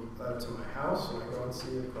effigy to my house, and I go and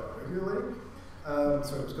see it quite regularly.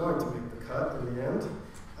 So I was going to make the cut in the end.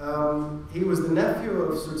 He was the nephew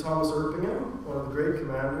of Sir Thomas Erpingham, one of the great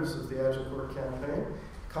commanders of the Agincourt campaign,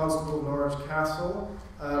 Constable of Norwich Castle.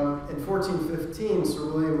 In 1415, Sir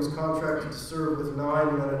William was contracted to serve with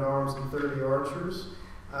 9 men-at-arms and 30 archers,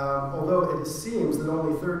 although it seems that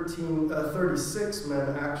only 36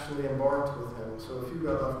 men actually embarked with him, so a few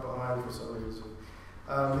got left behind for some reason.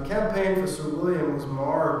 The campaign for Sir William was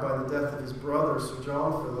marred by the death of his brother, Sir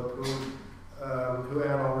John Philip, who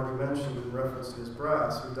Anne already mentioned in reference to his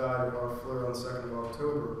brass, who died at Harfleur on the 2nd of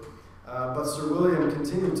October. But Sir William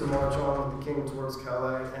continued to march on with the king towards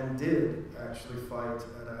Calais and did actually fight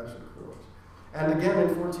at Agincourt. And again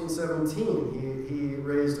in 1417, he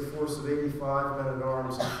raised a force of 85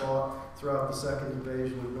 men-at-arms and fought throughout the second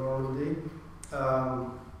invasion of Normandy.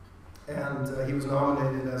 He was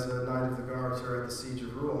nominated as a Knight of the Garter at the Siege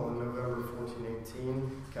of Rouen in November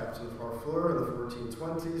 1418, captain of Harfleur in the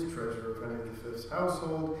 1420s, treasurer of Henry V's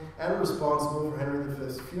household, and responsible for Henry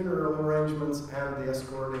V's funeral arrangements and the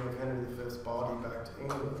escorting of Henry V's body back to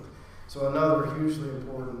England. So another hugely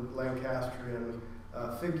important Lancastrian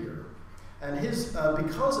figure. And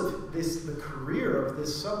because of the career of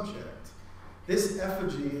this subject, this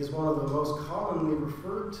effigy is one of the most commonly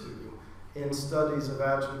referred to in studies of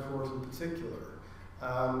Agincourt in particular.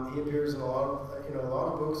 He appears in a lot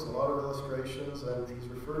of books, a lot of illustrations, and he's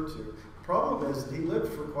referred to. The problem is that he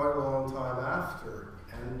lived for quite a long time after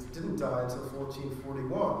and didn't die until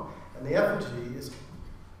 1441. And the effigy is,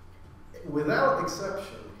 without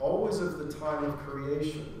exception, always of the time of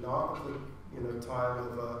creation, not of the time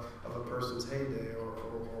of a person's heyday or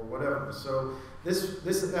whatever. So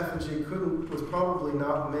this effigy was probably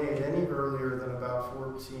not made any earlier than about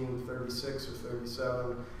 1436 or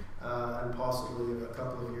 37, and possibly a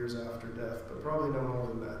couple of years after death, but probably no more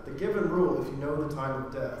than that. The given rule, if you know the time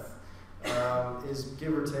of death, is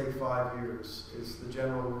give or take 5 years, is the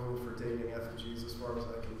general rule for dating effigies as far as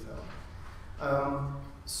I can tell.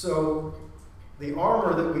 So the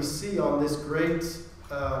armor that we see on this great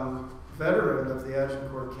veteran of the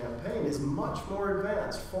Agincourt campaign is much more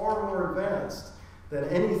advanced, far more advanced than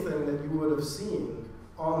anything that you would have seen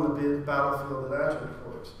on the battlefield at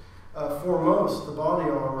Agincourt. Foremost, the body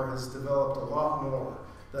armor has developed a lot more.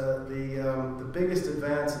 The biggest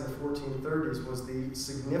advance in the 1430s was the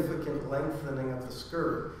significant lengthening of the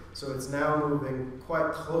skirt. So it's now moving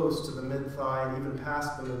quite close to the mid-thigh and even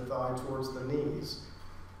past the mid-thigh towards the knees.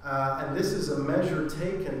 And this is a measure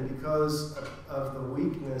taken because of the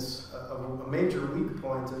weakness, of a major weak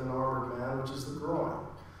point in an armored man, which is the groin.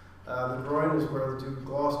 The groin is where the Duke of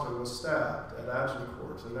Gloucester was stabbed at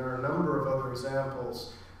Agincourt. And there are a number of other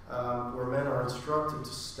examples where men are instructed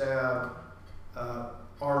to stab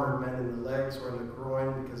armored men in the legs or in the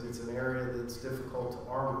groin because it's an area that's difficult to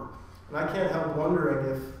armor. And I can't help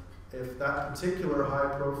wondering if that particular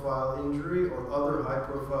high-profile injury or other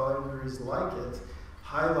high-profile injuries like it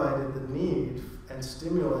highlighted the need and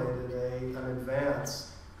stimulated an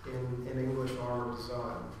advance in English armor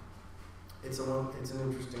design. It's an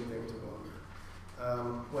interesting thing to wonder.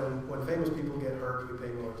 When famous people get hurt, we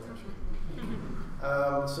pay more attention.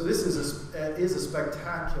 So this is a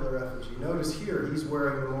spectacular effigy. Notice here he's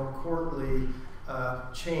wearing the more courtly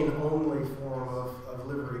chain-only form of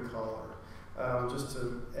livery collar.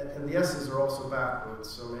 And the S's are also backwards,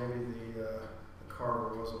 so maybe the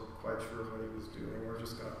carver wasn't quite sure what he was doing or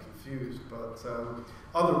just got confused. But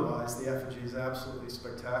otherwise, the effigy is absolutely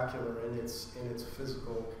spectacular in its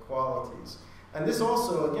physical qualities. And this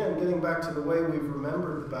also, again, getting back to the way we've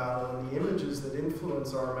remembered the battle and the images that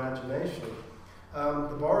influence our imagination,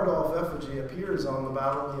 the Bardolph effigy appears on the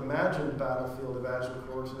imagined battlefield of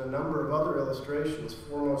Agincourt in a number of other illustrations,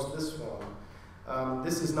 foremost this one.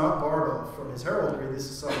 This is not Bardolph from his heraldry, this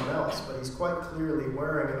is someone else, but he's quite clearly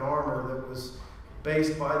wearing an armor that was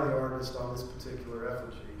based by the artist on this particular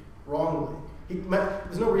effigy, wrongly.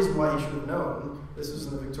 There's no reason why he should have known. This was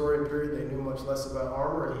in the Victorian period, they knew much less about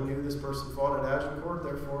armor, and he knew this person fought at Agincourt,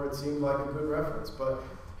 therefore it seemed like a good reference. But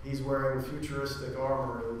he's wearing futuristic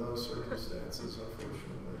armor in those circumstances,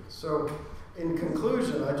 unfortunately. So, in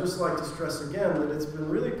conclusion, I'd just like to stress again that it's been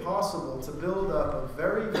really possible to build up a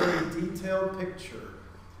very, very detailed picture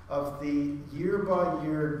of the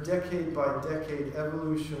year-by-year, decade-by-decade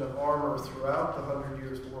evolution of armor throughout the 100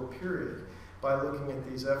 Years' War period by looking at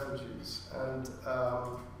these effigies. And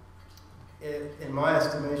in my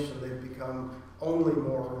estimation, they've become only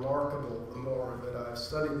more remarkable the more that I've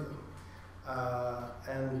studied them.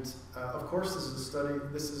 Of course, this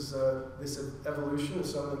evolution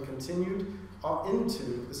is something that continued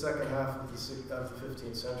into the second half of the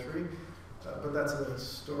 15th century, but that's a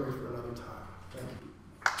story for another time. Thank you.